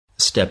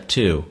Step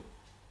 2.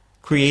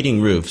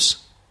 Creating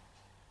roofs.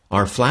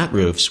 Our flat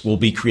roofs will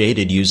be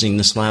created using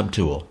the Slab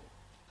tool.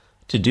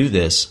 To do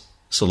this,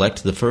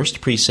 select the first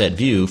preset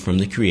view from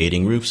the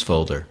Creating Roofs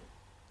folder.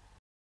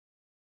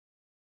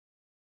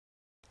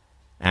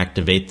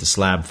 Activate the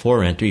Slab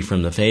 4 entry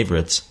from the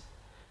favorites,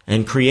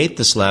 and create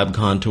the slab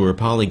contour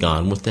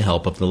polygon with the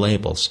help of the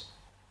labels.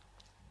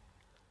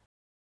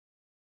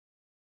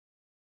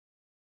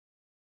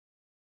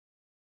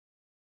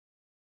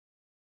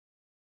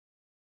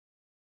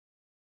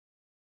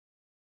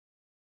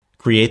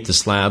 Create the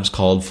slabs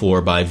called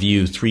for by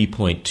View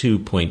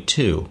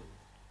 3.2.2.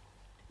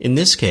 In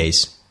this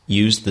case,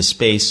 use the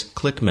space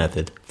click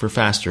method for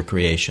faster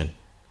creation.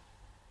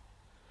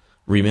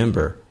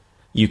 Remember,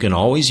 you can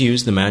always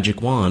use the magic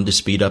wand to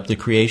speed up the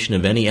creation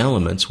of any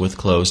elements with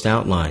closed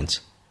outlines.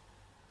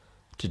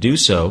 To do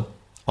so,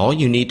 all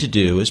you need to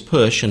do is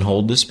push and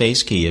hold the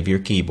space key of your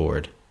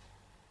keyboard.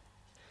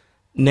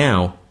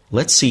 Now,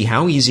 let's see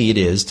how easy it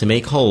is to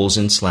make holes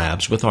in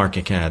slabs with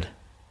ArchiCAD.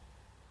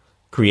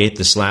 Create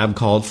the slab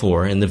called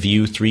for in the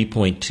View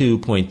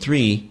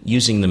 3.2.3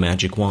 using the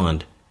magic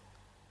wand.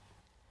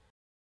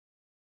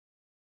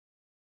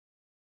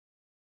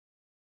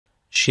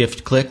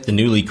 Shift-click the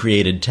newly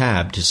created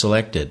tab to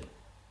select it.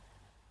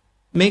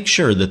 Make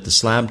sure that the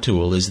Slab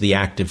tool is the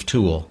active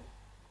tool.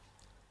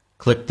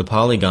 Click the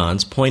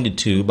polygons pointed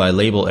to by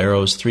label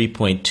arrows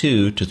 3.2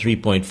 to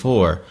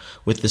 3.4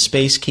 with the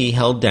space key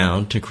held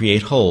down to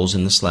create holes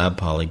in the slab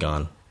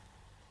polygon.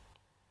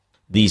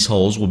 These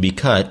holes will be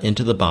cut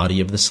into the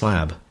body of the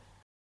slab.